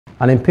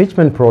An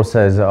impeachment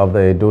process of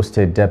the Edo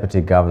State Deputy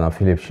Governor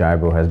Philip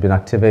Shaibu has been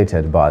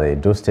activated by the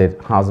Edo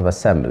State House of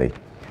Assembly.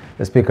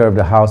 The Speaker of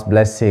the House,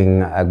 Blessing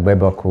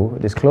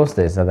Agbeboku, disclosed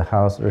this as the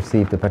House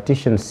received a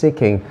petition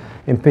seeking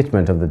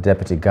impeachment of the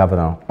Deputy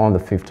Governor on the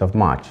 5th of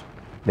March.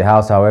 The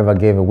House, however,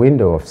 gave a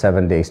window of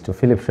 7 days to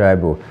Philip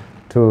Shaibu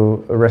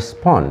to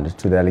respond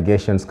to the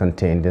allegations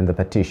contained in the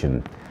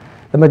petition.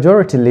 The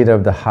majority leader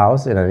of the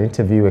House, in an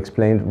interview,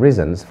 explained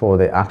reasons for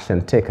the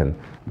action taken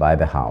by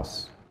the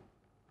House.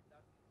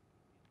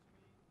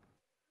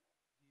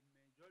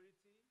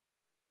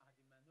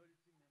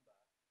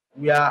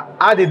 We are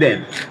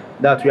adamant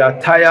that we are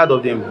tired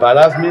of the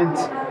embarrassment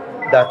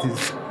that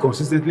is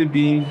consistently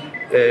being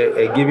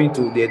given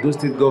to the Edo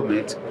State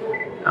government,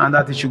 and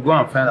that it should go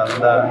and find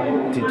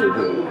another thing to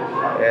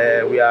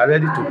do. We are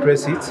ready to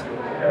press it.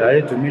 We are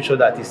ready to make sure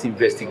that it's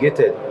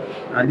investigated,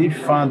 and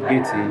if found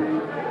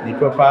guilty, the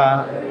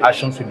proper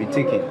actions will be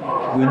taken.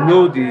 We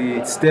know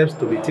the steps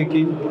to be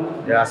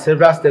taken. There are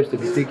several steps to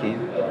be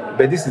taken,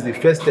 but this is the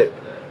first step.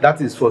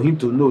 That is for him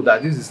to know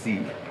that this is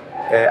the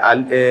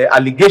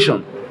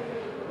allegation.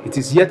 It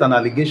is yet an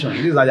allegation.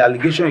 This is an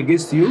allegation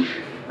against you.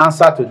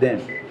 Answer to them.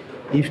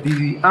 If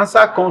the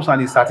answer comes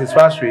and is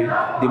satisfactory,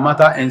 the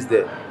matter ends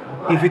there.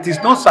 If it is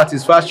not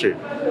satisfactory,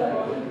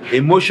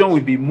 a motion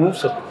will be moved,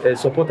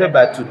 supported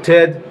by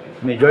 2/3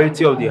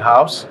 majority of the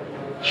House,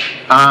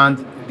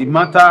 and the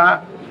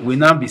matter will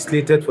now be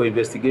slated for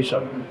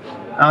investigation.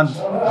 And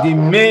the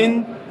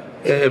main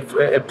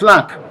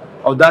plank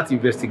of that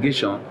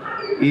investigation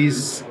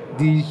is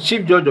the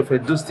Chief Judge of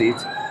Edo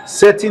State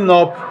setting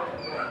up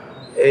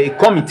a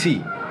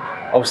committee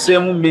of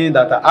 7 men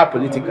that are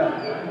apolitical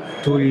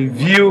to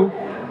review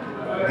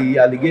the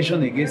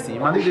allegation against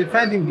him, and if they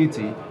find him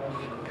guilty,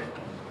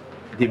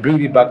 they bring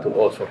it back to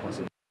us for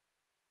consideration.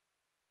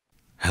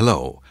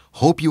 Hello,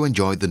 hope you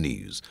enjoyed the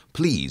news.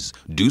 Please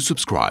do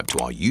subscribe to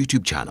our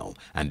YouTube channel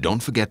and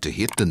don't forget to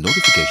hit the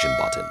notification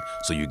button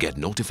so you get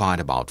notified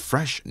about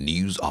fresh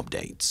news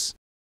updates.